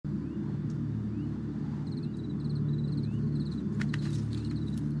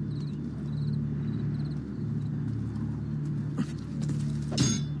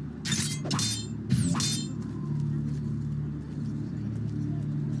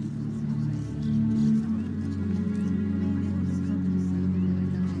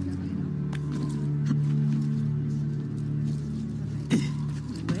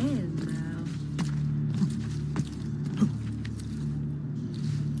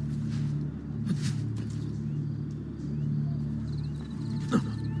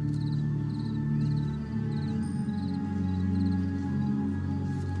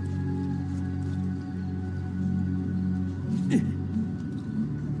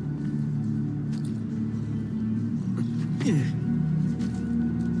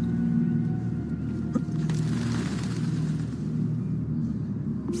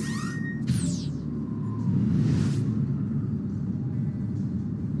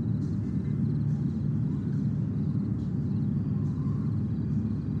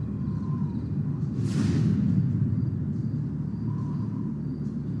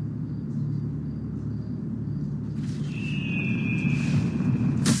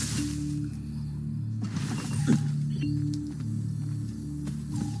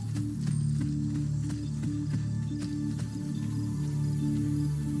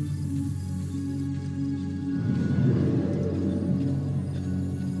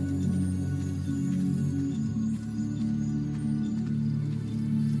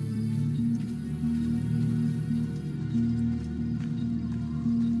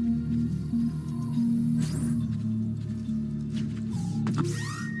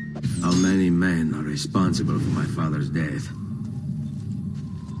How many men are responsible for my father's death?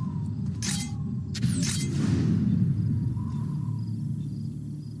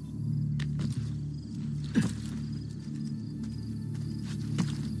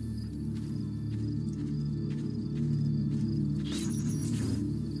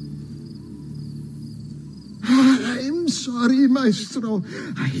 I'm sorry, Maestro.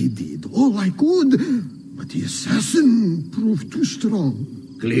 I did all I could, but the assassin proved too strong.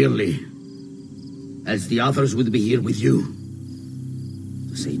 Clearly. As the others would be here with you.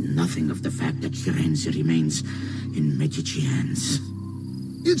 To say nothing of the fact that Firenze remains in Medici hands.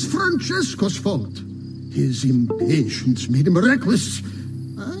 It's Francesco's fault. His impatience made him reckless.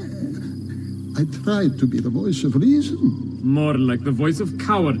 I tried to be the voice of reason. More like the voice of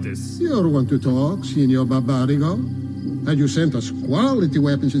cowardice. You want to talk, Signor Barbarigo? Had you sent us quality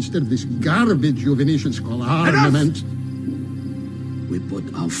weapons instead of this garbage you Venetians call armament? We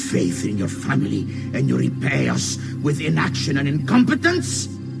put our faith in your family, and you repay us with inaction and incompetence?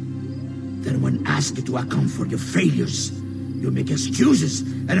 Then when asked to account for your failures, you make excuses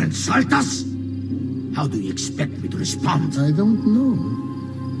and insult us? How do you expect me to respond? I don't know.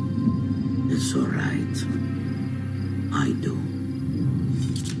 It's all right. I do.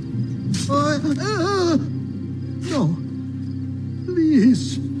 No.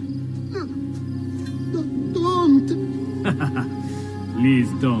 Please. Don't.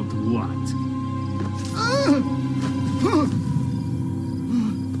 Please don't what?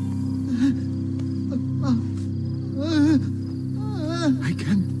 I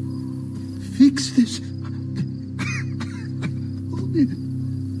can fix this. Only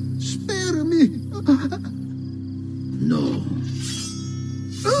spare me. No.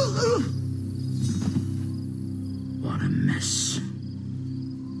 What a mess.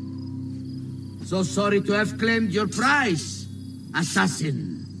 So sorry to have claimed your prize,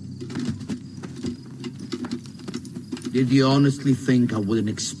 assassin. Did you honestly think I wouldn't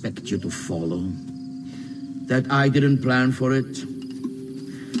expect you to follow? That I didn't plan for it?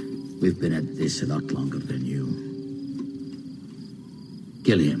 We've been at this a lot longer than you.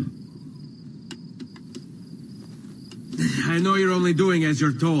 Kill him. I know you're only doing as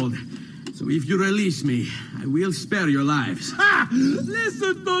you're told. So if you release me, I will spare your lives. Ha!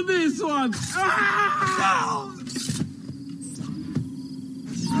 Listen to this one! Ah!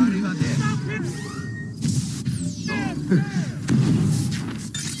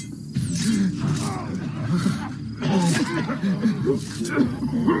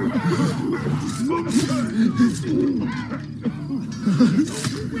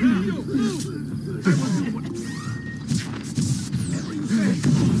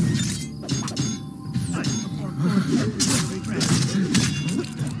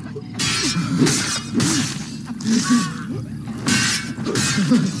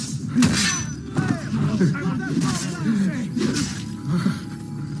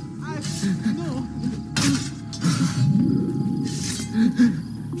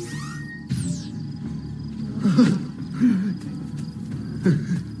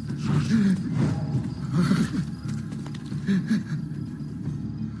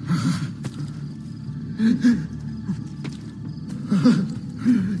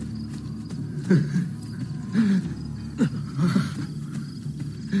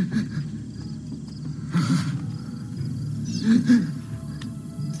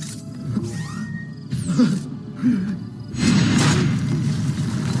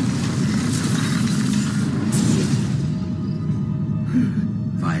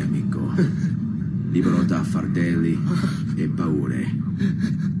 Vai, amico. Libero da fardelli e paure.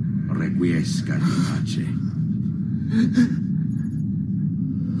 Requiescat in pace.